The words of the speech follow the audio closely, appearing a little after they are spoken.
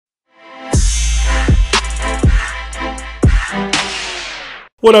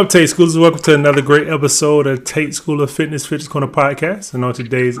What up, Tate Schoolers? Welcome to another great episode of Tate School of Fitness Corner Podcast. And on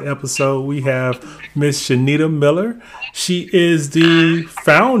today's episode, we have Miss Shanita Miller. She is the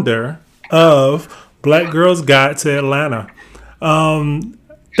founder of Black Girls Guide to Atlanta.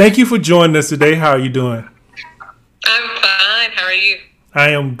 Thank you for joining us today. How are you doing? I'm fine. How are you? I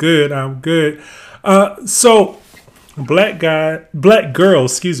am good. I'm good. So, Black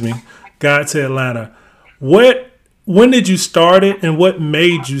Girls, Guide to Atlanta. When did you start it, and what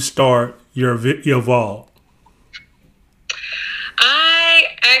made you start your Vault? I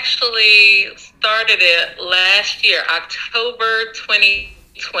actually started it last year, October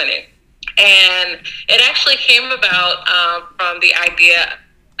 2020. And it actually came about from the idea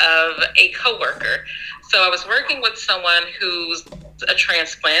of a coworker. So I was working with someone who's a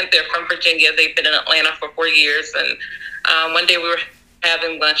transplant. They're from Virginia. They've been in Atlanta for 4 years. And one day we were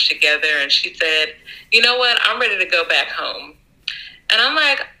having lunch together, and she said, "You know what? I'm ready to go back home." And I'm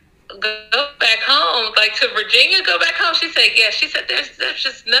like, "Go back home? Like to Virginia? Go back home?" She said, "Yeah." She said, "There's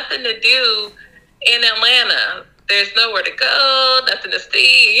just nothing to do in Atlanta. There's nowhere to go, nothing to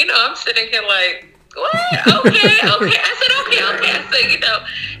see." I'm sitting here like, "What? Okay." I said, "Okay." I said,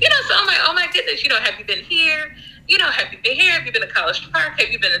 so I'm like, "Oh my goodness, have you been here? Have you been here? Have you been to College Park? Have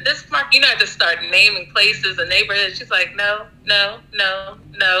you been to this park?" I just start naming places and neighborhoods. She's like, no.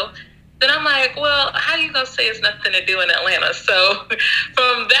 Then I'm like, "Well, how are you going to say it's nothing to do in Atlanta?" So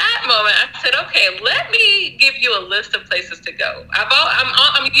from that moment, I said, "Okay, let me give you a list of places to go."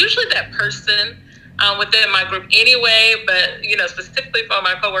 I'm usually that person within my group anyway, but, specifically for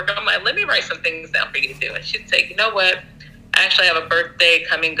my coworker, I'm like, "Let me write some things down for you to do." And she'd say, "You know what? I actually have a birthday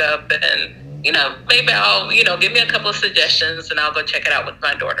coming up, and maybe I'll, give me a couple of suggestions and I'll go check it out with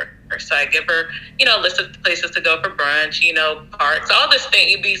my daughter." So I give her, a list of places to go for brunch, parks, all these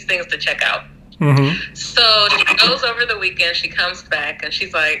things to check out. Mm-hmm. So she goes over the weekend, she comes back and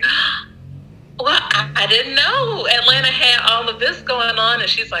she's like, "Well, I didn't know Atlanta had all of this going on." And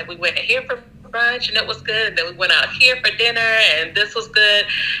she's like, "We went here for brunch and it was good. Then we went out here for dinner and this was good."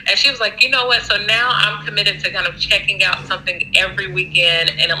 And she was like, "You know what? So now I'm committed to kind of checking out something every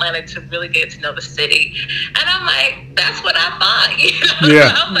weekend in Atlanta to really get to know the city." And I'm like, "That's what I thought."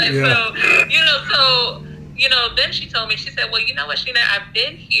 Yeah. I'm like, yeah. Then she told me, she said, "Well, you know what, Sheena, I've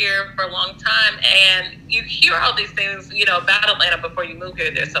been here for a long time and you hear all these things, about Atlanta before you move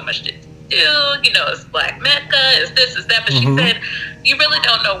here. There's so much to do. It's Black Mecca, it's this, it's that." But she said, "You really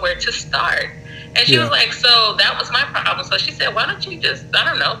don't know where to start." And she was like, "So that was my problem." So she said, "Why don't you just, I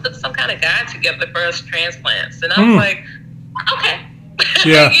don't know, put some kind of guide together for us transplants?" And I was like, "Okay."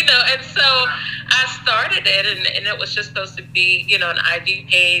 Yeah. And so I started it, and it was just supposed to be, an IG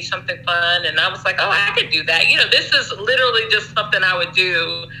page, something fun. And I was like, "Oh, I could do that." This is literally just something I would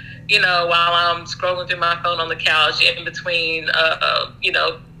do, while I'm scrolling through my phone on the couch in between,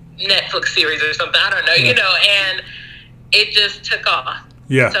 Netflix series or something. I don't know, and it just took off.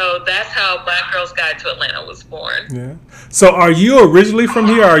 Yeah. So that's how Black Girls Guide to Atlanta was born. Yeah. So are you originally from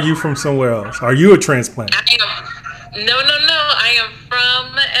here, or are you from somewhere else? Are you a transplant? No. I am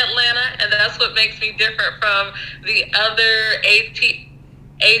from Atlanta, and that's what makes me different from the other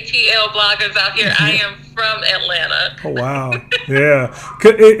ATL bloggers out here. I am from Atlanta. Oh, wow. Yeah.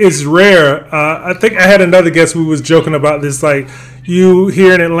 It's rare. I think I had another guest who was joking about this, like, you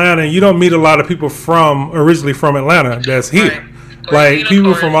here in Atlanta, you don't meet a lot of people originally from Atlanta that's here. Right. Like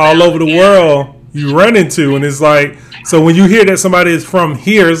people from all over the world you run into, and it's like, so when you hear that somebody is from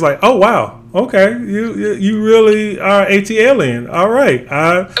here, it's like, oh wow, okay, you really are ATLian. All right,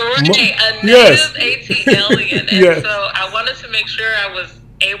 a native ATLian, and yes. So I wanted to make sure I was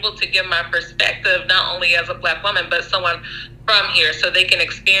able to give my perspective, not only as a Black woman, but someone from here, so they can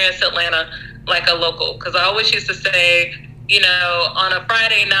experience Atlanta like a local. Because I always used to say, on a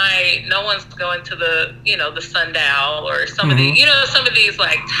Friday night, no one's going to the, the Sundial or some of the, some of these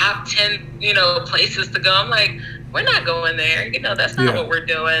like top 10, places to go. I'm like, we're not going there. That's not what we're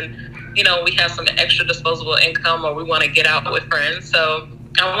doing. We have some extra disposable income, or we want to get out with friends. So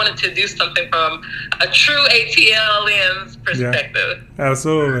I wanted to do something from a true ATLian's perspective. Yeah,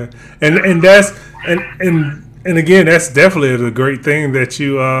 absolutely. And that's, and again, that's definitely a great thing that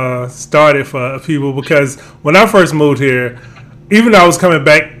you started for people, because when I first moved here, even though I was coming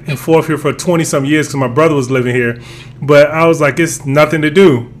back and forth here for 20-some years because my brother was living here, but I was like, it's nothing to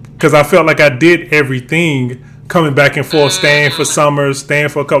do, because I felt like I did everything coming back and forth, staying for summers, staying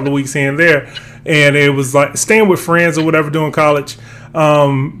for a couple of weeks here and there, and it was like staying with friends or whatever doing college.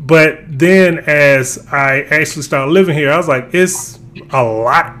 But then as I actually started living here, I was like, it's a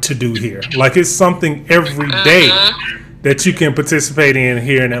lot to do here. Like, it's something every day that you can participate in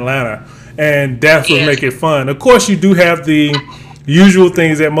here in Atlanta, and that's what make it fun. Of course, you do have the usual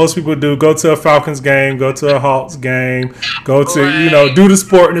things that most people do: go to a Falcons game, go to a Hawks game, go to do the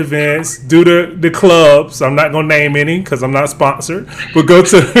sporting events, do the clubs. I'm not gonna name any because I'm not sponsored, but go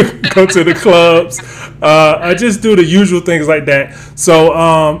to go to the clubs. I just do the usual things like that. So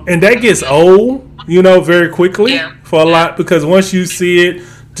and that gets old, very quickly for a lot, because once you see it,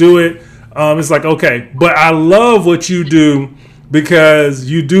 do it, it's like, okay. But I love what you do, because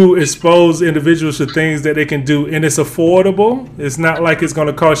you do expose individuals to things that they can do, and it's affordable. It's not like it's going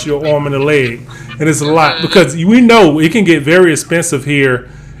to cost you an arm and a leg, and it's a lot, because we know it can get very expensive here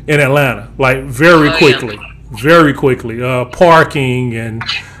in Atlanta, like very quickly. Parking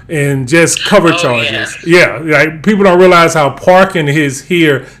and just cover charges. Yeah, like people don't realize how parking is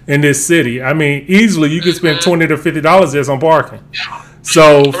here in this city. I mean, easily you could spend $20 to $50 just on parking.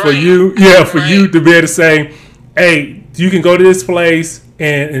 So for you to be able to say, hey, you can go to this place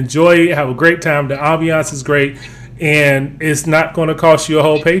and enjoy it, have a great time. The ambiance is great, and it's not going to cost you a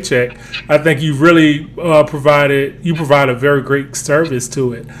whole paycheck. I think you really provide a very great service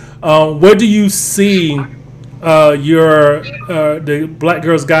to it. Where do you see the Black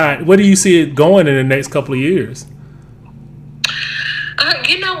Girls Guide? Where do you see it going in the next couple of years?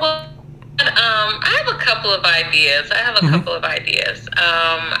 You know what? I have a couple of ideas.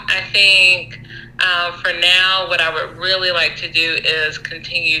 I think for now, what I would really like to do is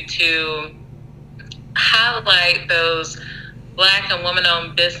continue to highlight those Black and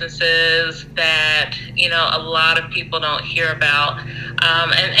woman-owned businesses that, a lot of people don't hear about.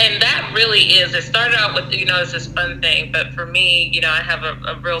 And that really is, it started out with, it's this fun thing. But for me, I have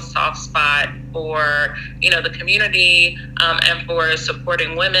a real soft spot for, the community, and for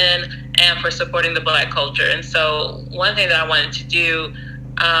supporting women and for supporting the Black culture. And so one thing that I wanted to do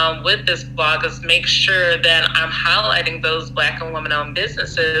with this blog is make sure that I'm highlighting those Black and women-owned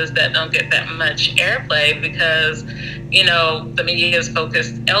businesses that don't get that much airplay, because the media is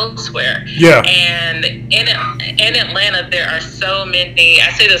focused elsewhere. Yeah. And in Atlanta, there are so many.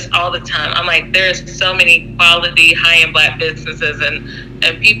 I say this all the time. I'm like, there's so many quality high-end Black businesses, and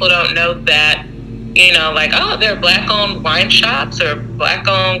people don't know that. Like, oh, there are Black-owned wine shops or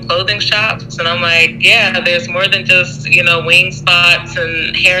Black-owned clothing shops. And I'm like, yeah, there's more than just, wing spots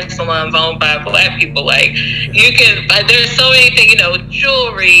and hair salons owned by Black people. Like, there's so many things,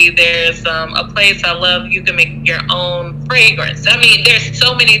 jewelry. There's a place I love, you can make your own fragrance. I mean, there's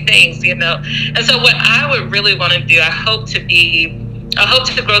so many things, And so what I would really want to do, I hope to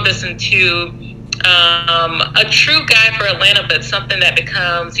grow this into a true guide for Atlanta, but something that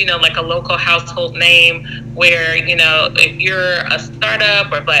becomes, like a local household name where, if you're a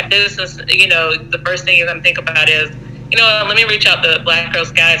startup or Black business, the first thing you're going to think about is, let me reach out to Black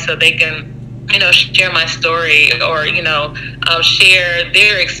Girls Guide so they can, share my story or, share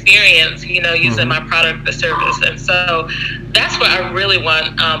their experience, using my product or service. And so that's what I really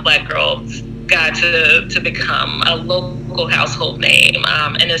want Black Girls Guide to become a local household name,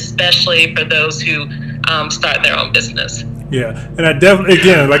 and especially for those who start their own business. Yeah, and I definitely,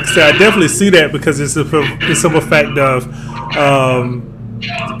 again, like I said, I definitely see that, because it's a simple fact of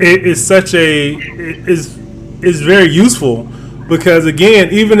it's very useful, because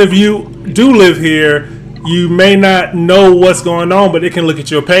again, even if you do live here, you may not know what's going on, but they can look at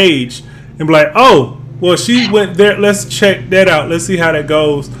your page and be like, oh, well, she went there, let's check that out, let's see how that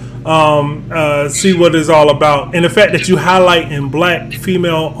goes. See what it's all about. And the fact that you highlight in Black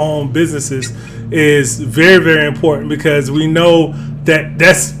female-owned businesses is very, very important, because we know that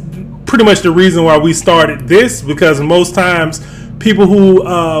that's pretty much the reason why we started this, because most times people who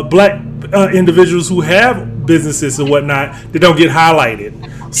Black individuals who have businesses and whatnot, they don't get highlighted.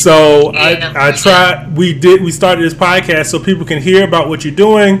 So we started this podcast so people can hear about what you're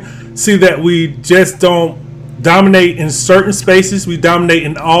doing, see that we just don't dominate in certain spaces. We dominate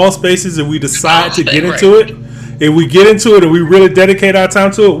in all spaces, and we decide to get into it. If we get into it and we really dedicate our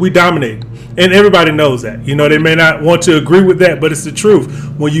time to it, we dominate. And everybody knows that. They may not want to agree with that, but it's the truth.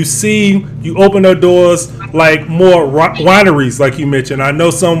 When you open their doors, like more wineries, like you mentioned. I know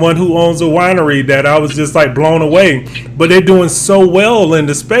someone who owns a winery that I was just like blown away, but they're doing so well in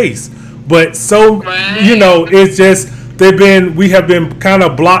the space. But it's just we have been kind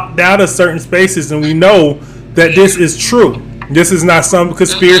of blocked out of certain spaces, and we know that this is true. This is not some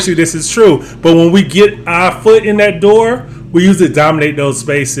conspiracy. This is true. But when we get our foot in that door, we usually dominate those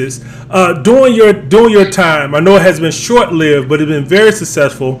spaces. During your time, I know it has been short-lived, but it's been very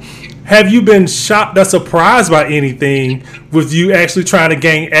successful. Have you been shocked or surprised by anything with you actually trying to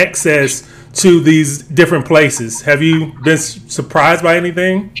gain access to these different places? Have you been surprised by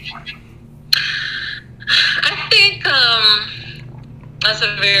anything? I think that's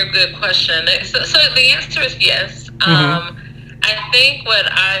a very good question. So the answer is yes. I I think what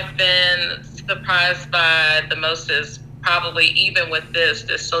I've been surprised by the most is probably even with this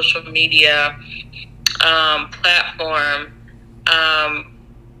social media platform, um,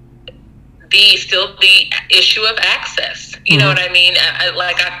 the issue of access. You know what Mm-hmm. I mean?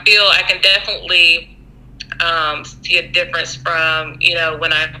 I feel I can definitely see a difference from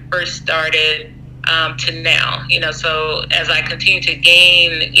when I first started to now. So as I continue to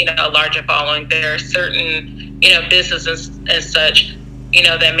gain a larger following, there are certain businesses and such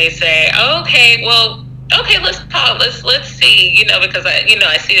that may say, oh, okay, well, okay, let's talk. Let's see. Because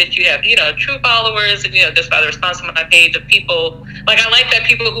I see that you have true followers, and just by the response on my page of people, like, I like that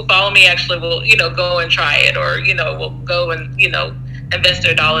people who follow me actually will go and try it, or will go and invest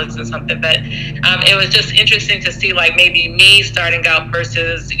their dollars in something. But it was just interesting to see, like, maybe me starting out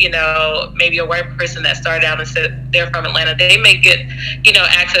versus maybe a white person that started out and said they're from Atlanta. They may get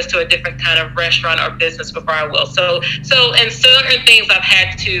access to a different kind of restaurant or business before I will. So in certain things I've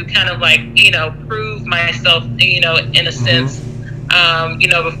had to kind of like prove myself in a sense,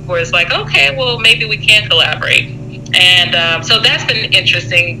 Mm-hmm. before it's like, okay, well, maybe we can collaborate. And so that's been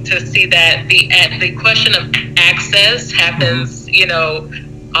interesting to see that the question of access Mm-hmm. happens,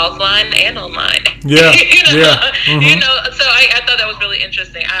 offline and online. Yeah. Yeah. Mm-hmm. So I thought that was really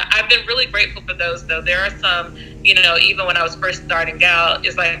interesting. I've been really grateful for those, though. There are some, even when I was first starting out,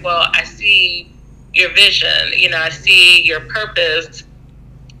 it's like, well, I see your vision, I see your purpose.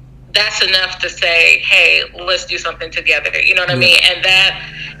 That's enough to say, hey, let's do something together. You know what I Yeah. mean? And that,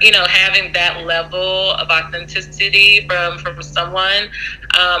 having that level of authenticity from someone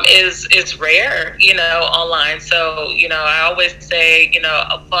is rare, online. So, I always say,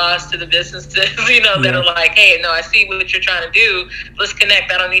 applause to the businesses, that Yeah. are like, hey, no, I see what you're trying to do. Let's connect.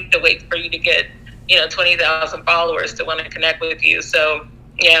 I don't need to wait for you to get, 20,000 followers to want to connect with you. So,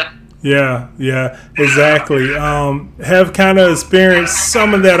 yeah. Yeah, yeah, exactly. Have kind of experienced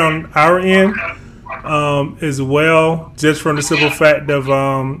some of that on our end as well, just from the simple fact of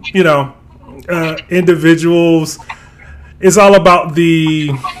individuals. It's all about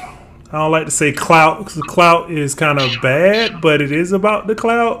the. I don't like to say clout because the clout is kind of bad, but it is about the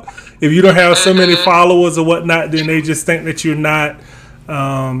clout. If you don't have so many Mm-hmm. followers or whatnot, then they just think that you're not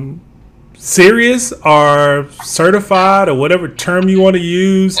serious or certified or whatever term you want to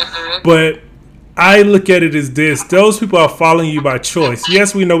use. Mm-hmm. But I look at it as this: those people are following you by choice.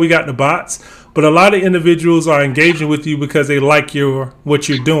 Yes, we know we got the bots, but a lot of individuals are engaging with you because they like what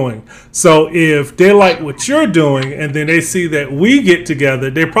you're doing. So if they like what you're doing and then they see that we get together,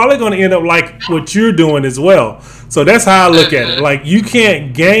 they're probably going to end up like what you're doing as well. So that's how I look at it. Mm-hmm. Like, you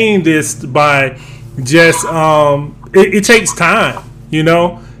can't gain this by just it takes time,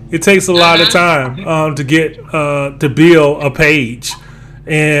 it takes a lot of Mm-hmm. time to get to build a page.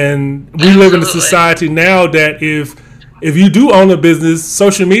 And we live in a Absolutely. society now that if you do own a business,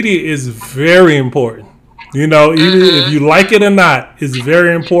 social media is very important. Even if Mm-hmm. you like it or not, it's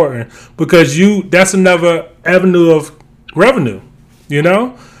very important because that's another avenue of revenue. You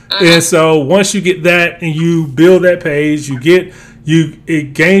know, and Mm-hmm. so once you get that and you build that page,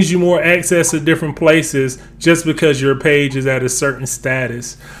 it gains you more access to different places just because your page is at a certain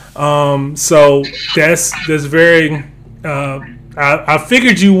status. So that's very. I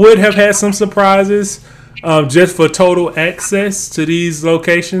figured you would have had some surprises just for total access to these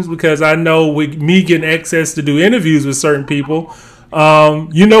locations because I know with me getting access to do interviews with certain people,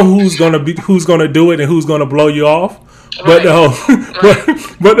 you know who's gonna do it and who's gonna blow you off. But the Right. whole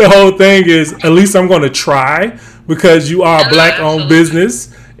Right. but the whole thing is at least I'm gonna try because you are a No, black owned absolutely. business,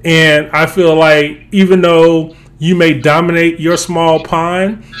 and I feel like even though you may dominate your small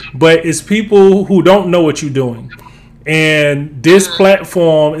pond, but it's people who don't know what you're doing, and this Mm-hmm.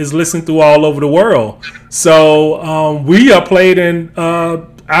 platform is listened to all over the world. So we are played in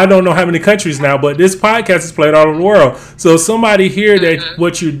I don't know how many countries now, but this podcast is played all over the world. So somebody hear that Mm-hmm.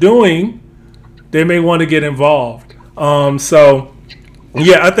 what you're doing, they may want to get involved. So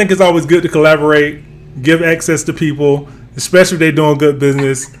yeah, I think it's always good to collaborate, give access to people, especially if they're doing good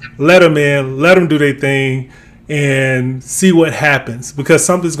business. Let them in, let them do their thing, and see what happens because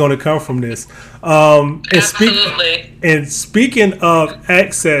something's going to come from this. Absolutely. And speaking of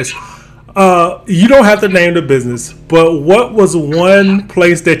access, you don't have to name the business, but what was one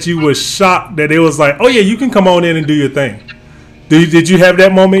place that you was shocked that it was like, oh yeah, you can come on in and do your thing? Did you have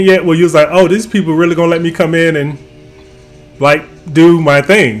that moment yet where you was like, oh, these people really gonna let me come in and like do my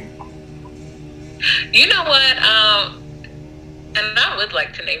thing? You know what? And I would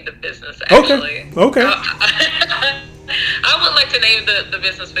like to name the business Okay, actually. okay, I would like to name the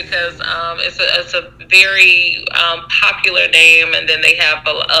business because it's a very popular name, and then they have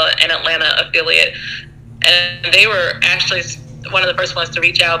an Atlanta affiliate, and they were actually one of the first ones to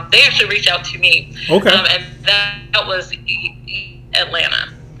reach out. They actually reached out to me, Okay. and that was Atlanta,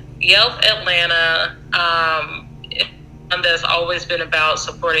 Yelp Atlanta. And that's always been about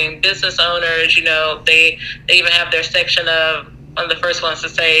supporting business owners. They even have their section of one of the first ones to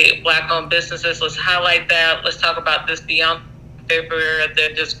say Black-owned businesses. Let's highlight that. Let's talk about this beyond February.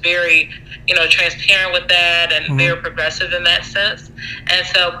 They're just very, transparent with that and very progressive in that sense. And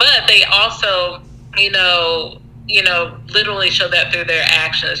so, but they also, literally show that through their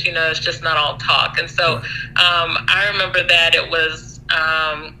actions. It's just not all talk. And so, I remember that it was.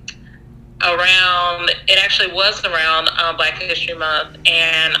 It actually was around Black History Month,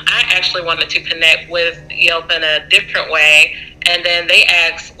 and I actually wanted to connect with Yelp in a different way. And then they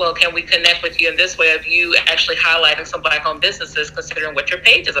asked, well, can we connect with you in this way of you actually highlighting some Black-owned businesses, considering what your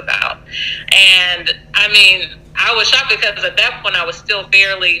page is about? And I mean, I was shocked because at that point I was still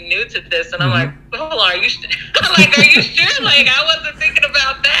fairly new to this, and I'm like, hold on, are you sure? Like, I wasn't thinking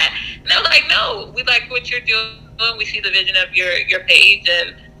about that. And they're like, no, we like what you're doing. We see the vision of your page,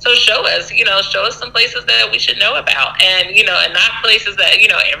 and so show us some places that we should know about, and and not places that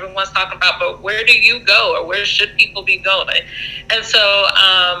everyone's talking about, but where do you go, or where should people be going? And so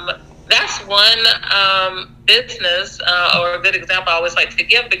that's one business or a good example I always like to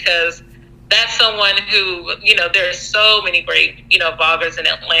give, because that's someone who, there's so many great, bloggers in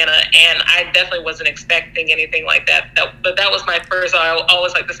Atlanta, and I definitely wasn't expecting anything like that. But that was my first, I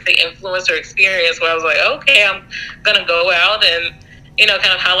always like to say, influencer experience, where I was like, okay, I'm going to go out and,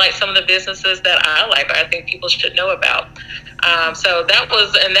 kind of highlight some of the businesses that I like, or I think people should know about. So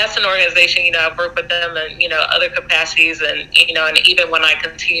that's an organization, I've worked with them in, other capacities, and, and even when I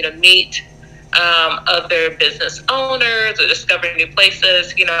continue to meet other business owners or discover new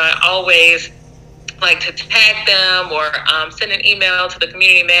places, I always like to tag them or send an email to the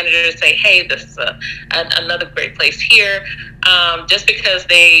community manager to say, hey, this is another great place here, just because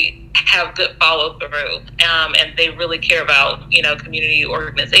they have good follow through, and they really care about community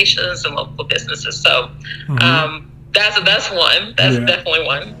organizations and local businesses. So that's one. That's definitely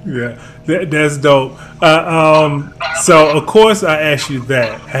one. Yeah, that's dope. So of course I asked you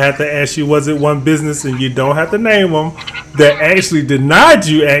that. I had to ask you, was it one business, and you don't have to name them, that actually denied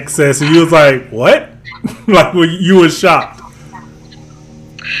you access, and you was like, what? Like, you were shocked.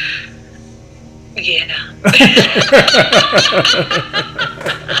 Yeah.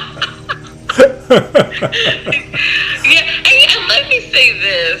 And let me say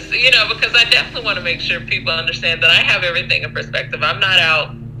this, because I definitely want to make sure people understand that I have everything in perspective. I'm not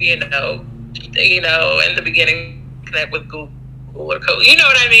out, in the beginning, connect with Google or code. You know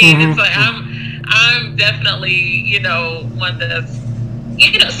what I mean? It's like I'm definitely, one that's,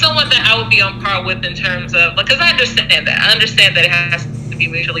 someone that I would be on par with in terms of, because I understand that. I understand that it has to be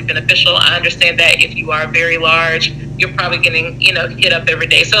mutually beneficial. I understand that if you are very large, you're probably getting, hit up every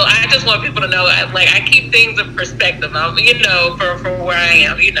day. So I just want people to know, I keep things in perspective, for where I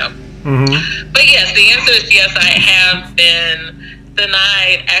am, But yes, the answer is yes, I have been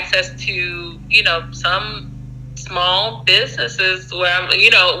denied access to, some small businesses where I'm,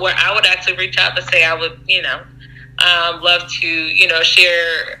 where I would actually reach out to say I would, love to,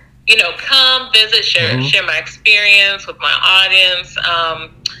 share, come visit, share my experience with my audience. I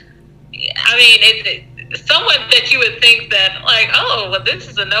mean, someone that you would think that, like, oh, well, this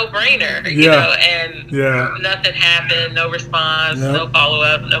is a no-brainer, and nothing happened, no response, no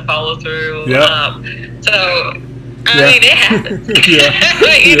follow-up, no follow-through. So, I mean, it happens, but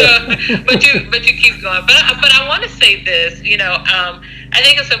you keep going. But I want to say this, I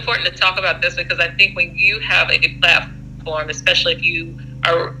think it's important to talk about this, because I think when you have a platform, especially if you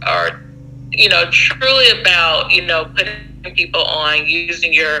are truly about, putting people on,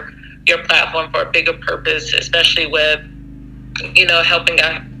 using your platform for a bigger purpose, especially with, helping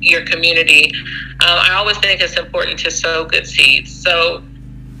out your community. I always think it's important to sow good seeds. So,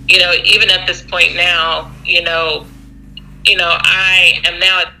 even at this point now, I am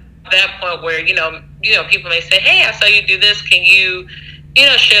now at that point where, people may say, hey, I saw you do this. Can you,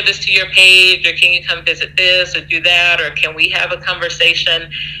 share this to your page, or can you come visit this or do that? Or can we have a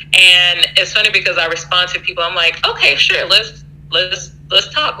conversation? And it's funny because I respond to people. I'm like, okay, sure. Let's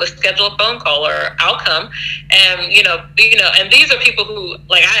talk. Let's schedule a phone call, or I'll come. And, and these are people who,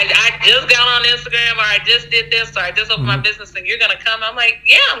 like, I just got on Instagram, or I just did this, or I just opened my business, and you're going to come. I'm like,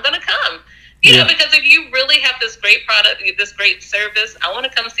 yeah, I'm going to come. Because if you really have this great product, this great service, I want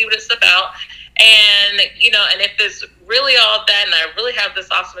to come see what it's about. And, and if it's really all that, and I really have this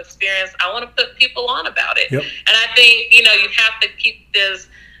awesome experience, I want to put people on about it. Yep. And I think, you have to keep this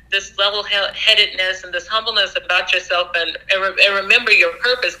level-headedness and this humbleness about yourself, and remember your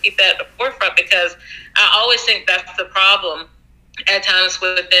purpose. Keep that at the forefront, because I always think that's the problem at times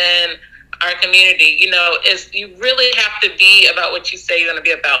within our community, is you really have to be about what you say you're going to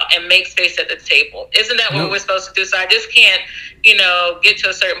be about and make space at the table. Isn't that what we're supposed to do? So I just can't, get to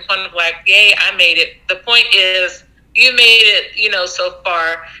a certain point of like, yay, I made it. The point is, you made it, so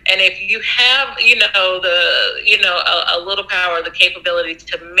far. And if you have, a little power, the capability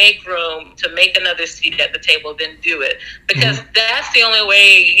to make room, to make another seat at the table, then do it. Because that's the only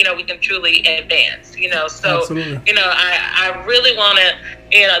way, we can truly advance, So, Absolutely. I really want to,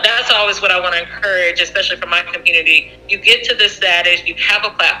 that's always what I want to encourage, especially for my community. You get to this status, you have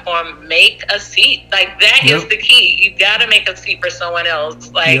a platform, make a seat. Like, that is the key. You got to make a seat for someone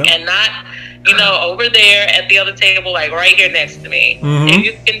else, and not, over there at the other table, like right here next to me. If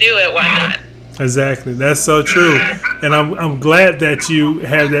you can do it, why not? Exactly. That's so true. And I'm glad that you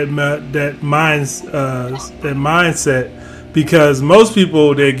have that mindset, because most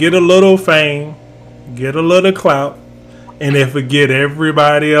people, they get a little fame, get a little clout, and they forget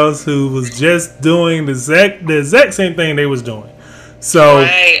everybody else who was just doing the exact same thing they was doing. So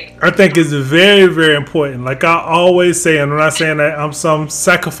I think it's very, very important. Like I always say, and I'm not saying that I'm some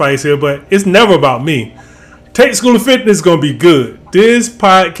sacrifice here, but it's never about me. Take School of Fitness is going to be good. This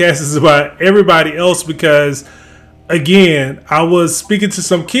podcast is about everybody else, because, again, I was speaking to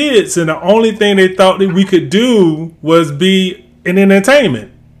some kids, and the only thing they thought that we could do was be in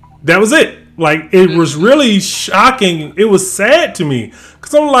entertainment. That was it. Like, it was really shocking. It was sad to me,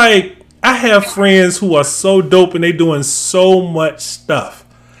 because I'm like, I have friends who are so dope and they doing so much stuff.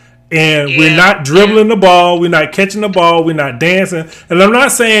 And we're not dribbling the ball. We're not catching the ball. We're not dancing. And I'm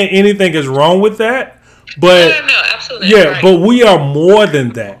not saying anything is wrong with that. But no, absolutely. Yeah, but we are more than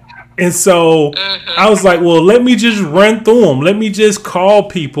that. And so I was like, well, let me just run through them. Let me just call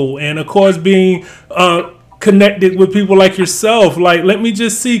people. And of course, being connected with people like yourself, like, let me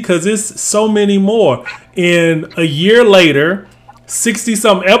just see, because it's so many more. And a year later, 60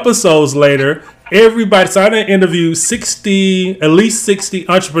 some episodes later, everybody, so I done interviewed at least 60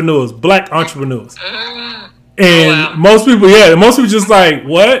 entrepreneurs, black entrepreneurs. And most people just like,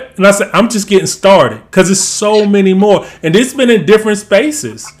 what? And I said, I'm just getting started, because there's so many more. And it's been in different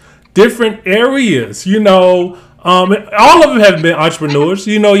spaces, different areas, all of them have been entrepreneurs.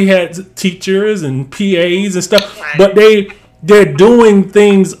 You had teachers and PAs and stuff, but they're doing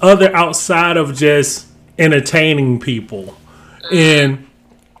things other outside of just entertaining people. And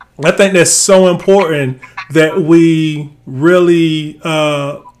I think that's so important that we really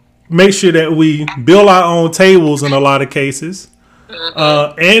make sure that we build our own tables in a lot of cases,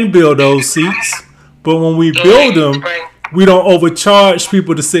 and build those seats. But when we build them, we don't overcharge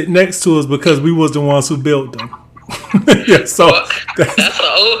people to sit next to us, because we was the ones who built them. So that's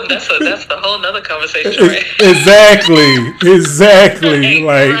a whole nother conversation, right? Exactly.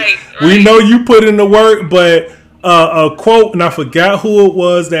 Right. We know you put in the work, but a quote, and I forgot who it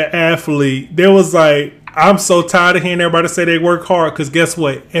was, that athlete, there was like, I'm so tired of hearing everybody say they work hard, because guess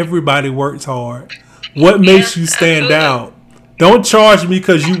what? Everybody works hard. What makes you stand out? Don't charge me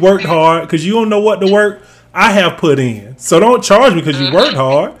because you worked hard, because you don't know what the work I have put in. So don't charge me because you worked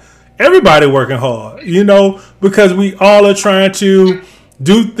hard. Everybody working hard, because we all are trying to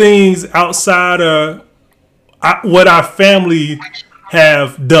do things outside of what our family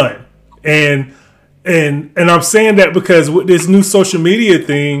have done. And I'm saying that because with this new social media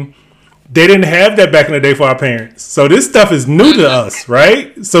thing, they didn't have that back in the day for our parents. So this stuff is new to us,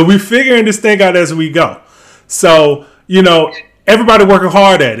 right? So we're figuring this thing out as we go. So, everybody working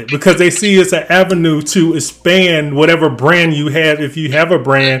hard at it, because they see it's an avenue to expand whatever brand you have, if you have a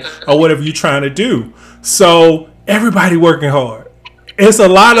brand or whatever you're trying to do. So everybody working hard. It's a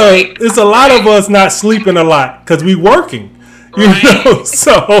lot of us not sleeping a lot because we working.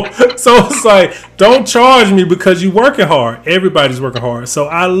 So it's like, don't charge me because you working hard. Everybody's working hard. So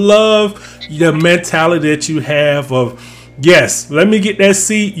I love the mentality that you have of, yes, let me get that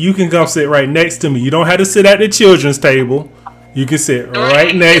seat. You can come sit right next to me. You don't have to sit at the children's table. You can sit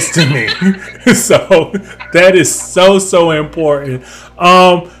right next to me. So that is so important.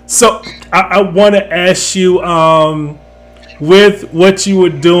 So I want to ask you, with what you were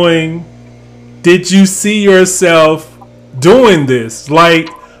doing, did you see yourself doing this? Like,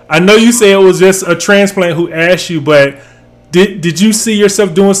 I know you say it was just a transplant who asked you, but did you see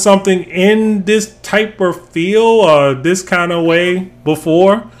yourself doing something in this type of field or this kind of way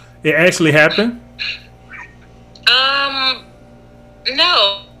before it actually happened?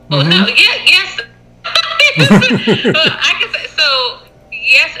 No. Mm-hmm. No. Yeah. Yes. I can say so.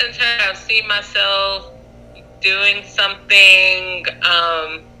 Yes, in terms of seeing myself doing something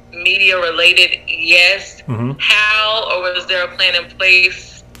media related. Yes. Mm-hmm. How, or was there a plan in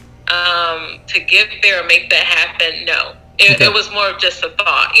place to get there or make that happen? No. It Okay. was more of just a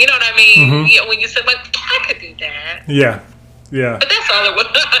thought. You know what I mean? Mm-hmm. When you said, like, I could do that. Yeah. Yeah. But that's all it was.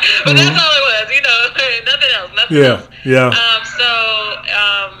 But that's Mm-hmm. all it was, nothing else, nothing Yeah. else. Yeah.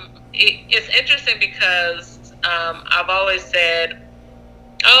 It's interesting because I've always said,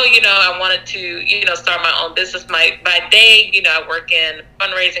 oh, I wanted to, start my own business. By day, I work in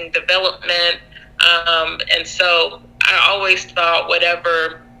fundraising development. And so I always thought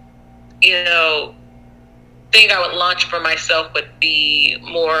whatever, you know, thing I would launch for myself would be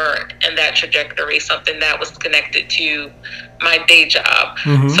more in that trajectory, something that was connected to my day job.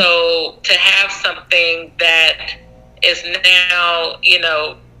 Mm-hmm. So to have something that is now,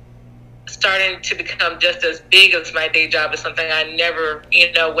 starting to become just as big as my day job is something I never,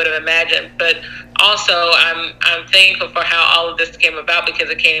 would have imagined. But also, I'm thankful for how all of this came about because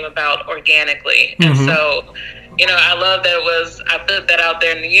it came about organically. And Mm-hmm. so, I love that I put that out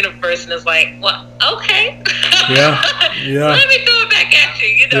there in the universe, and it's like, well, okay, Yeah. Yeah. let me throw it back at you,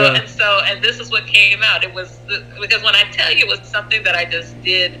 Yeah. and this is what came out. It was because when I tell you, it was something that I just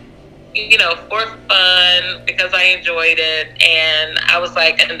did, for fun because I enjoyed it, and I was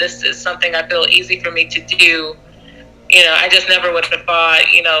like, and this is something I feel easy for me to do. I just never would have thought,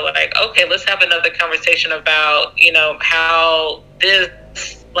 like, okay, let's have another conversation about, how this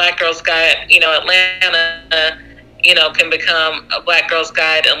Black Girls Guide, Atlanta, can become a Black Girls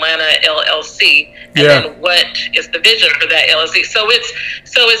Guide Atlanta LLC, and Yeah. then what is the vision for that LLC? So it's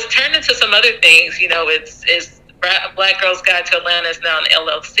turned into some other things. It's Black Girls Guide to Atlanta is now an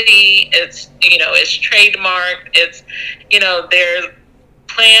LLC. It's trademarked. It's, there's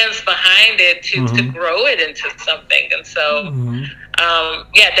plans behind it to Mm-hmm. grow it into something. And so, Mm-hmm.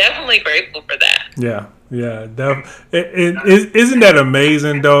 yeah, definitely grateful for that. Yeah, yeah. Isn't that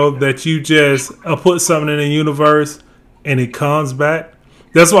amazing though that you just put something in the universe and it comes back?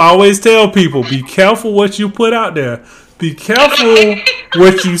 That's why I always tell people: be careful what you put out there. Be careful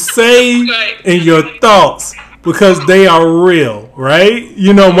what you say Right. and your thoughts because they are real, right?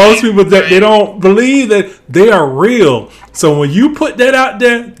 Most people that they don't believe that they are real. So when you put that out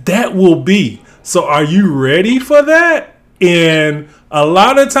there, that will be. So are you ready for that? And a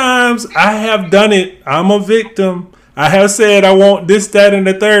lot of times I have done it. I'm a victim. I have said I want this, that, and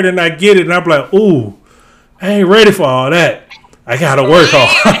the third, and I get it, and I'm like, ooh, I ain't ready for all that. I gotta work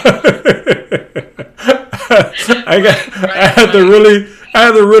hard. I have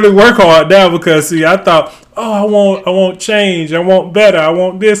to really work hard now because see, I thought, oh, I want change, I want better, I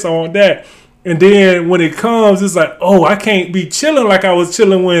want this, I want that, and then when it comes, it's like, oh, I can't be chilling like I was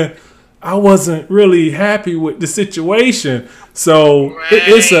chilling when I wasn't really happy with the situation. So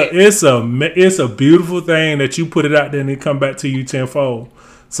it's a beautiful thing that you put it out there and it come back to you tenfold.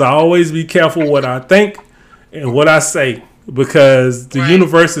 So I always be careful what I think and what I say because the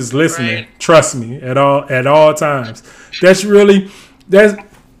universe is listening. Right. Trust me at all times. That is really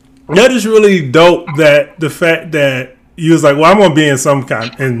dope. That the fact that you was like, well, I'm gonna be in some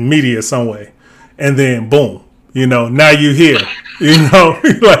kind in media some way, and then boom, now you here,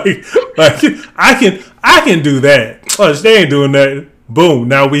 like I can do that. Oh, they ain't doing that. Boom,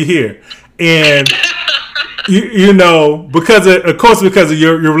 now we here, and because of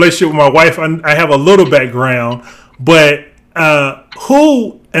your relationship with my wife, I have a little background, but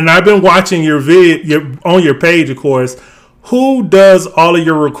and I've been watching your on your page, of course. Who does all of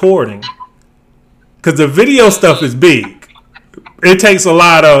your recording? Because the video stuff is big. It takes a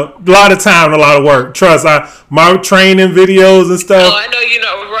lot of time, and a lot of work. Trust, my training videos and stuff. Oh, I know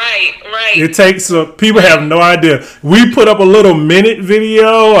right. It takes people have no idea. We put up a little minute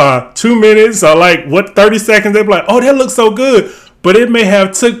video, 2 minutes, or like 30 seconds. They be like, oh, that looks so good, but it may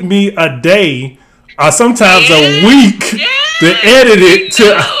have took me a day, or sometimes a week to edit it.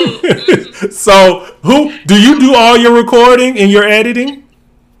 So, who do you do all your recording and your editing?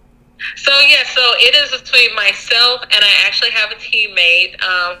 So it is between myself and I actually have a teammate.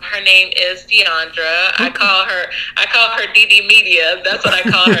 Her name is Deandra. I call her DD Media. That's what I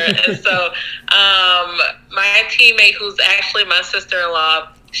call her. And so my teammate, who's actually my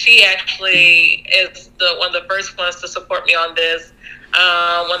sister-in-law, she actually is one of the first ones to support me on this.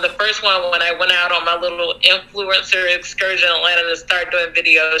 When I went out on my little influencer excursion in Atlanta to start doing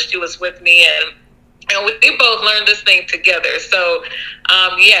videos, she was with me, and we both learned this thing together. So,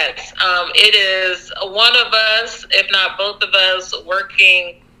 yes, it is one of us, if not both of us,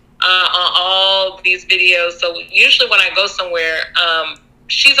 working on all these videos. So usually when I go somewhere,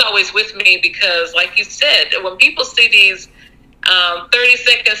 she's always with me because, like you said, when people see these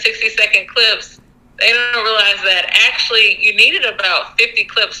 30-second, 60-second clips, they don't realize that actually you needed about 50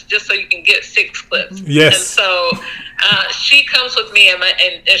 clips just so you can get 6 clips. Yes. And so she comes with me, and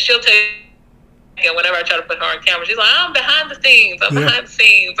she'll tell And whenever I try to put her on camera, she's like, I'm behind the scenes. I'm Yeah. behind the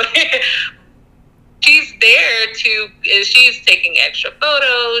scenes. She's there she's taking extra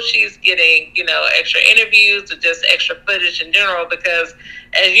photos. She's getting, extra interviews or just extra footage in general, because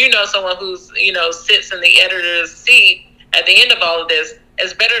as you know, someone who's, sits in the editor's seat at the end of all of this,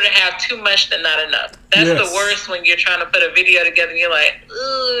 it's better to have too much than not enough. That's Yes. the worst when you're trying to put a video together and you're like,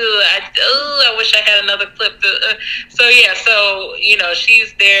 I wish I had another clip. So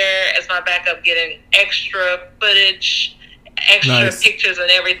she's there as my backup, getting extra footage, extra Nice. pictures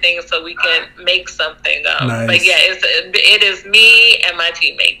and everything, so we can make something. Nice. But yeah, it is me and my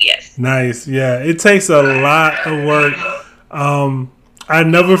teammate. Yes. Nice. Yeah, it takes a lot of work. I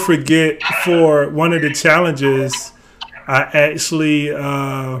never forget, for one of the challenges, I actually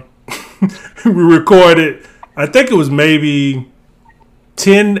we recorded, I think it was maybe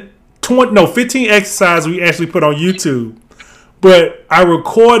 15 exercises we actually put on YouTube. But I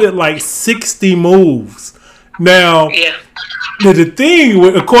recorded like 60 moves. Now, Yeah. the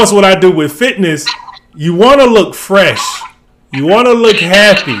thing, of course, what I do with fitness, you want to look fresh. You want to look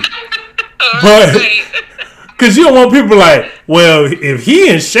happy. But, Right. because you don't want people like, well, if he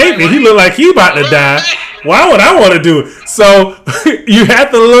in shape and he look like he about to die, why would I want to do it? So you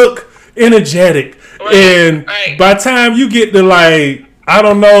have to look energetic. Right, And right. by the time you get to, like, I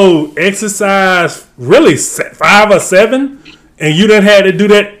don't know, exercise really 5 or 7, and you done had to do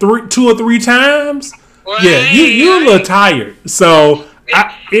that 2 or 3 times, yeah, you're a little tired. So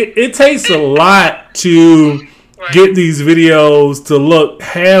it takes a lot to get these videos to look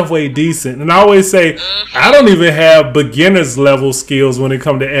halfway decent. And I always say, I don't even have beginner's level skills when it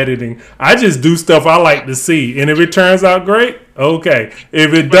comes to editing. I just do stuff I like to see. And if it turns out great, okay.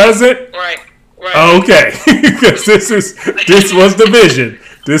 If it doesn't, Right. okay. Because this was the vision.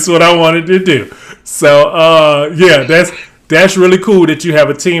 This is what I wanted to do. So yeah, that's really cool that you have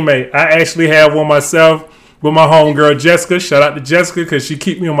a teammate. I actually have one myself with my homegirl Jessica. Shout out to Jessica, because she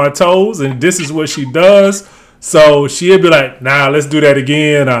keep me on my toes, and this is what she does. So she'll be like, nah, let's do that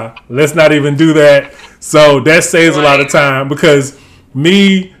again. Let's not even do that. So that saves a lot of time, because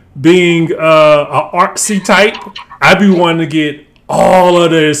me being a artsy type, I be wanting to get all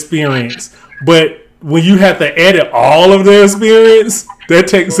of the experience. But when you have to edit all of the experience, that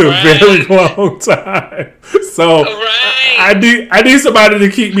takes a very long time. So I need somebody to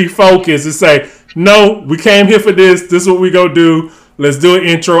keep me focused and say, no, we came here for this. This is what we go do. Let's do an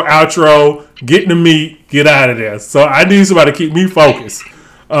intro, outro, get in the meat, get out of there. So I need somebody to keep me focused,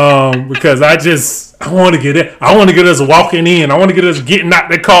 because I want to get it. I want to get us walking in. I want to get us getting out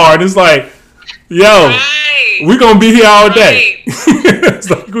the car. And it's like, yo, we're going to be here all day. It's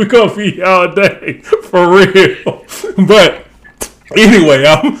like, we're going to be here all day, for real. But anyway,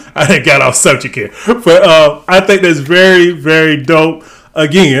 I got off subject here. But I think that's very, very dope.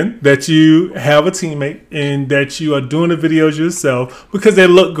 Again, that you have a teammate and that you are doing the videos yourself, because they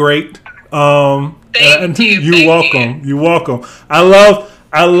look great. Thank you. You're welcome. You're welcome. I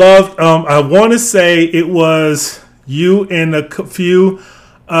want to say it was you and a few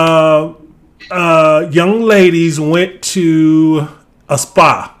young ladies went to a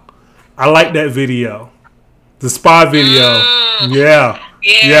spa. I like that video. The spa video. Yeah.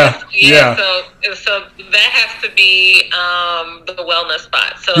 So that has to be the wellness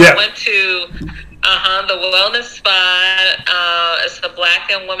spot. So Yeah. I went to the wellness spot. It's a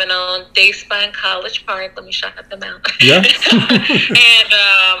Black and women-owned day spa in College Park. Let me shout them out. Yeah. And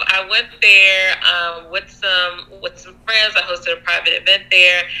I went there with some friends. I hosted a private event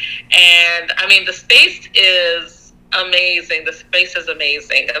there, and I mean the space is amazing. The space is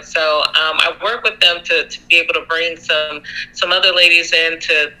amazing. And so I work with them to be able to bring some other ladies in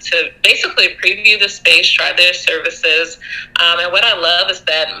to basically preview the space, try their services. And what I love is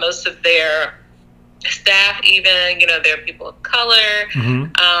that most of their staff, even, they're people of color.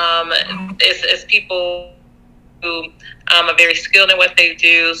 It's people who are very skilled in what they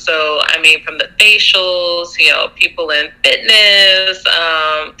do. So, I mean, from the facials, people in fitness,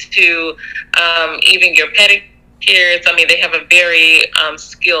 to even your pedicures. I mean, they have a very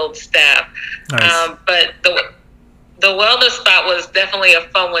skilled staff. Nice. But the wellness spot was definitely a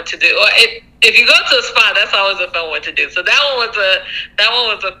fun one to do. If you go to a spot, that's always a fun one to do. So that one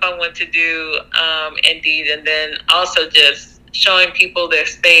was a fun one to do, indeed. And then also just showing people their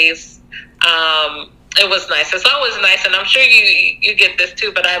space. It was nice. It's always nice, and I'm sure you get this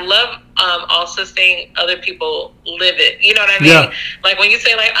too. But I love also seeing other people live it. You know what I mean? Yeah. Like when you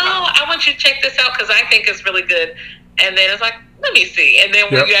say like, oh, I want you to check this out because I think it's really good. And then it's like, let me see. And then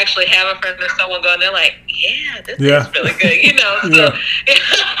when you actually have a friend or someone going, they're like, yeah, this is really good. You know? So,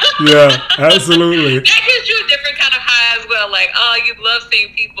 yeah, absolutely. That gives you a different kind of high as well. Like, oh, you love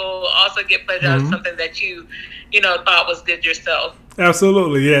seeing people also get pleasure out of something that you thought was good yourself.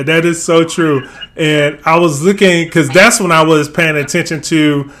 Absolutely. Yeah, that is so true. And I was looking, because that's when I was paying attention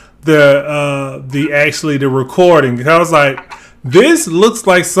to the recording. I was like, this looks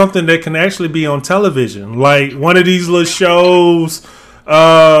like something that can actually be on television, like one of these little shows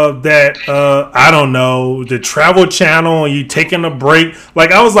that I don't know, the Travel Channel, and you taking a break.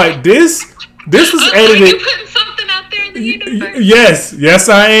 Like I was like, this was edited. Are you putting something out there in the universe? Yes,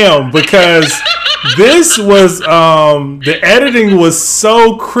 I am, because this was the editing was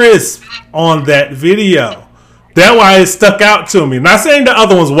so crisp on that video. That's why it stuck out to me. Not saying the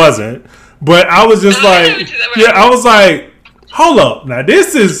other ones wasn't, but I was just I was like, hold up. Now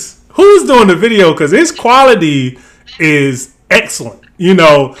this is who's doing the video, because its quality is excellent. You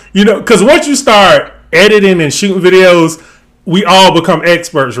know, because once you start editing and shooting videos, we all become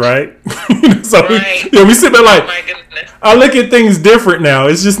experts, right? So we sit there like, I look at things different now.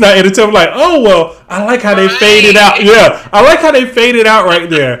 It's just not entertaining. Like, oh well, I like how they faded out. Yeah, I like how they faded out right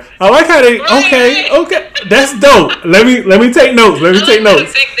there. I like how they. Okay, that's dope. Let me take notes. Let me take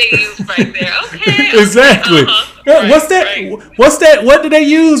notes. The thing they use right there. Okay. Exactly. What's that? Right. What's that? What do they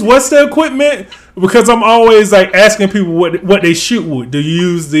use? What's the equipment? Because I'm always like asking people what they shoot with. Do you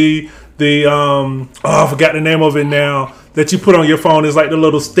use the I forgot the name of it now, that you put on your phone? Is like the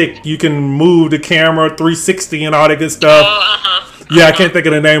little stick. You can move the camera 360 and all that good stuff. Yeah, I can't think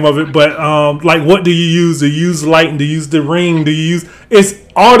of the name of it, but like, what do you use? Do you use light? And do you use the ring? Do you use? It's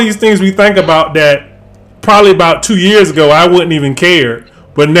all these things we think about that probably about 2 years ago I wouldn't even care,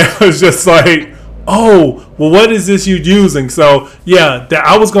 but now it's just like, oh, well, what is this you using? So yeah,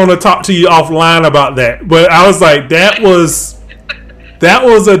 I was going to talk to you offline about that, but I was like, that was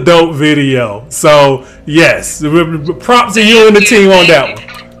a dope video. So yes, props to you and the team on that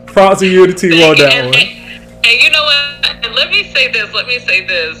one. Props to you and the team on that one. And you know what? And let me say this for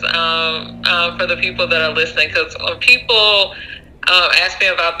the people that are listening, because when people ask me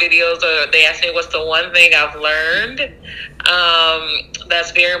about videos, or they ask me what's the one thing I've learned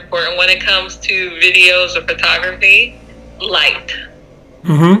that's very important when it comes to videos or photography: light.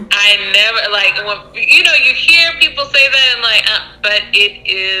 I never, like, when you hear people say that, and like, but it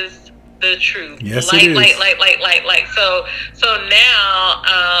is the truth. Yes, light, it is. light. So now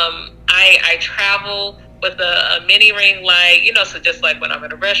I travel with a mini ring light, so just like when I'm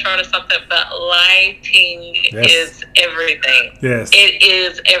in a restaurant or something, but lighting is everything. Yes. It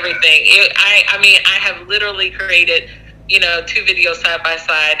is everything. I mean, I have literally created, 2 videos side by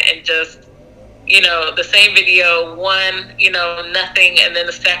side, and just, the same video, one, nothing, and then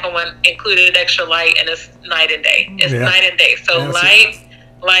the second one included extra light, and it's night and day. It's night and day. So light,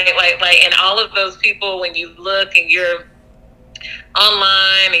 and all of those people, when you look and you're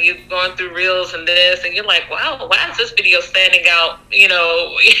online and you're going through reels and this, and you're like, wow, why is this video standing out,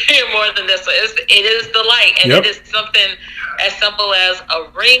 more than this? So it is the light, and it is something as simple as a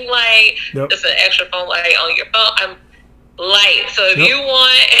ring light, just an extra phone light on your phone. Light. So if you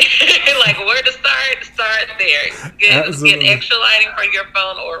want, like, where to start there. Get extra lighting for your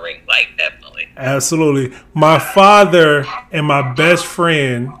phone or ring light, definitely. Absolutely. My father and my best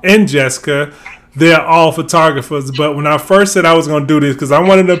friend and Jessica, they're all photographers. But when I first said I was going to do this, because I'm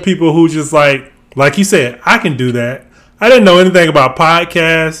one of the people who just like you said, I can do that. I didn't know anything about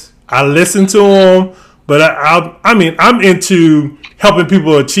podcasts. I listened to them, but I mean, I'm into helping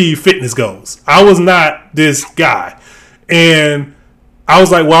people achieve fitness goals. I was not this guy. And I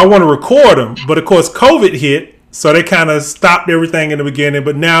was like, well, I want to record them. But, of course, COVID hit, so they kind of stopped everything in the beginning.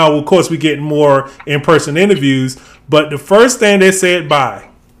 But now, of course, we're getting more in-person interviews. But the first thing they said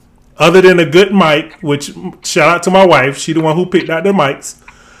other than a good mic, which shout out to my wife, she the one who picked out the mics,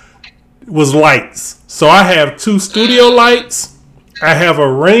 was lights. So I have 2 studio lights. I have a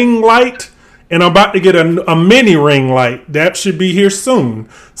ring light. And I'm about to get a mini ring light. That should be here soon.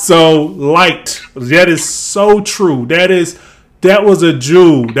 So light, that is so true. That was a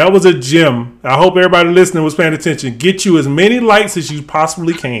jewel. That was a gem. I hope everybody listening was paying attention. Get you as many lights as you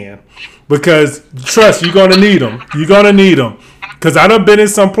possibly can. Because trust, you're going to need them. You're going to need them. Because I done been in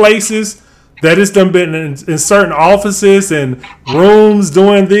some places that it's done been in certain offices and rooms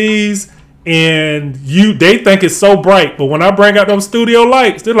doing these. And they think it's so bright, but when I bring out those studio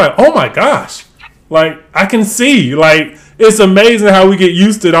lights, they're like, "Oh my gosh, Like I can see. Like it's amazing how we get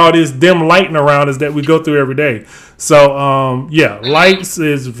used to all this dim lighting around us that we go through every day. So yeah, lights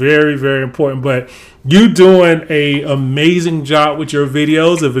is very very important. But you doing a amazing job with your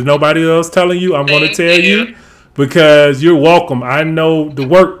videos. If there's nobody else telling you, I'm going to Thank tell you. you because you're welcome. I know the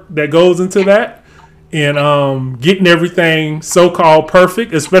work that goes into that and getting everything so-called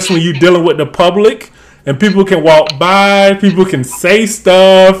perfect, especially when you're dealing with the public and people can walk by, people can say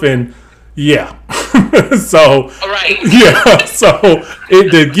stuff, and yeah. So All right. yeah, so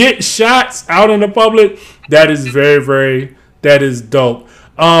to get shots out in the public, that is very, very, that is dope.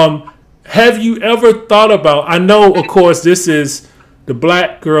 Have you ever thought about? I know, of course, this is the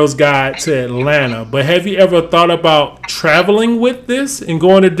Black Girl's Guide to Atlanta, but have you ever thought about traveling with this and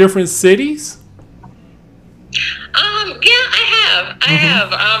going to different cities? Yeah, I have. I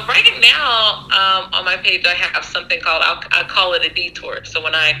have. Right now, on my page, I have something called, I call it a detour. So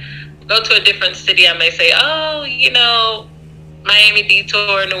when I go to a different city, I may say, oh, Miami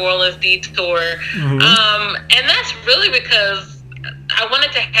detour, New Orleans detour. And that's really because I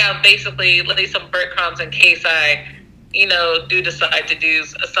wanted to have basically lay some breadcrumbs in case I, do decide to do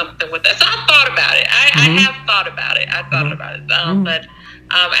something with that. So I've thought about it. I have thought about it. I thought about it. But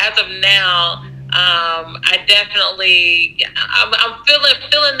as of now, I definitely, I'm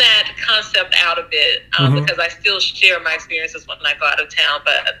feeling that concept out of it because I still share my experiences when I go out of town.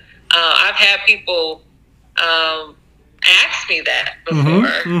 But I've had people ask me that before.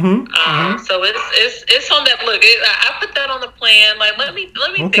 So it's on that look. I put that on the plan. Like let me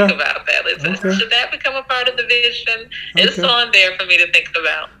think about that. Should that become a part of the vision? It's on there for me to think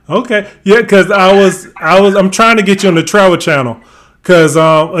about. Okay, yeah, because I'm trying to get you on the travel channel. Cause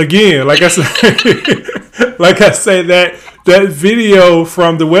again, like I said, that video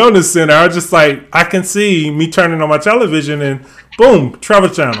from the wellness center, I was just like, I can see me turning on my television and boom, Travel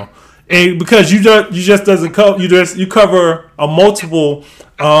Channel, and because you just doesn't cover you cover a multiple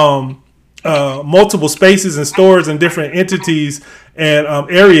spaces and stores and different entities and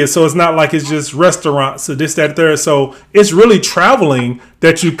areas, so it's not like it's just restaurants, so this that third, so it's really traveling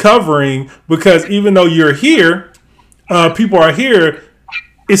that you're covering because even though you're here. People are here.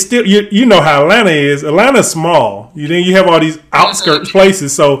 It's still you know how Atlanta is. Atlanta's small. You have all these outskirts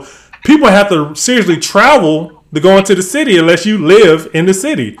places, so people have to seriously travel to go into the city unless you live in the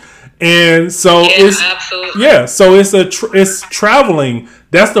city. And so it's traveling.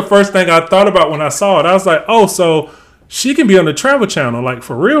 That's the first thing I thought about when I saw it. I was like, oh, so she can be on the Travel Channel, like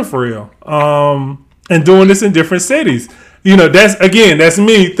for real, and doing this in different cities. That's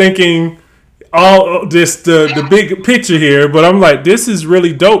me thinking. All just the big picture here, but I'm like, this is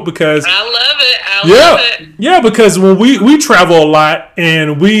really dope because I love it. Yeah, because when we travel a lot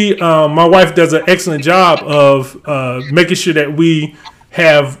and my wife does an excellent job of making sure that we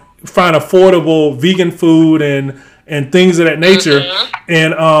find affordable vegan food and things of that nature,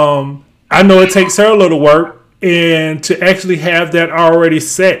 and I know it takes her a little work, and to actually have that already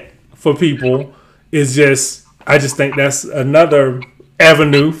set for people is I just think that's another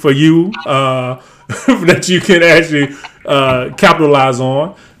avenue for you that you can actually capitalize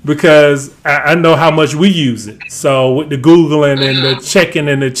on because I know how much we use it. So with the Googling and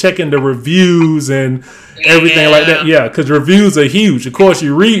the checking the reviews and everything like that. Yeah, because reviews are huge. Of course,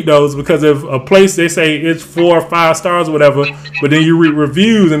 you read those because if a place they say it's 4 or 5 stars or whatever, but then you read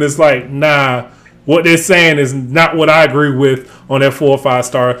reviews and it's like, nah, what they're saying is not what I agree with on that 4 or 5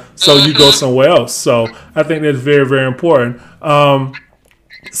 star. So you go somewhere else. So I think that's very, very important.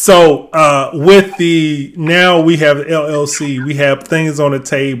 So with now we have the LLC, we have things on the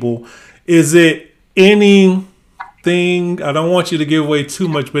table. Is it anything? I don't want you to give away too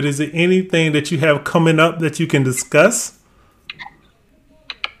much, but is it anything that you have coming up that you can discuss?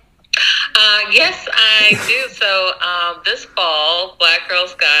 Yes, I do. So this fall, Black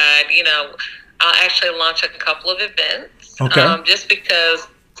Girls Guide, I'll actually launch a couple of events. Okay. Just because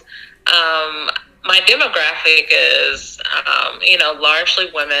my demographic is, largely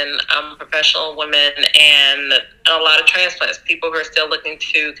women, professional women, and a lot of transplants, people who are still looking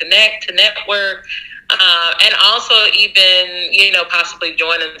to connect, to network, and also even, possibly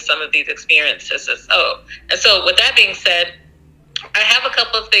join in some of these experiences. So with that being said, I have a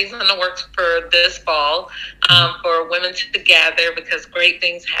couple of things in the works for this fall for women to gather because great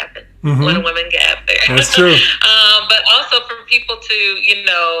things happen when women gather. That's true. But also for people to,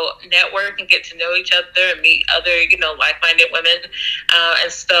 network and get to know each other and meet other, like-minded women.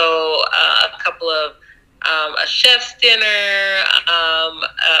 And so a couple of a chef's dinner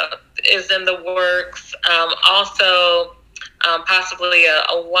is in the works. Also, possibly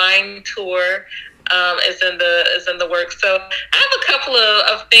a wine tour. is in the works. So I have a couple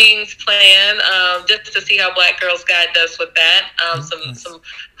of things planned, just to see how Black Girls Guide does with that. Some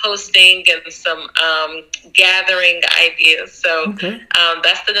hosting and some gathering ideas. So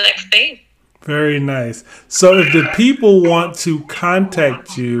that's the next thing. Very nice. So if the people want to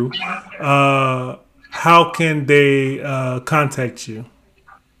contact you, how can they contact you?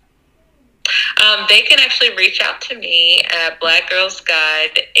 They can actually reach out to me at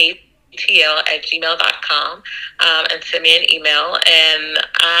blackgirlsguideatl@gmail.com, and send me an email. And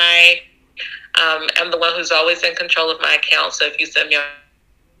I am the one who's always in control of my account. So if you send me a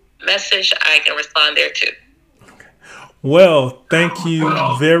message, I can respond there too. Well, thank you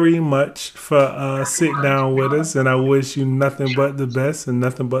very much for sitting down with us, and I wish you nothing but the best and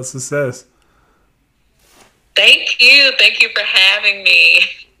nothing but success. Thank you. Thank you for having me.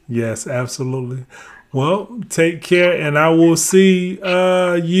 Yes, absolutely. Well, take care, and I will see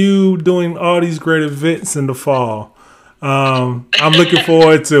you doing all these great events in the fall. I'm looking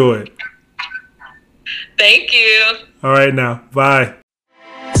forward to it. Thank you. All right, now. Bye.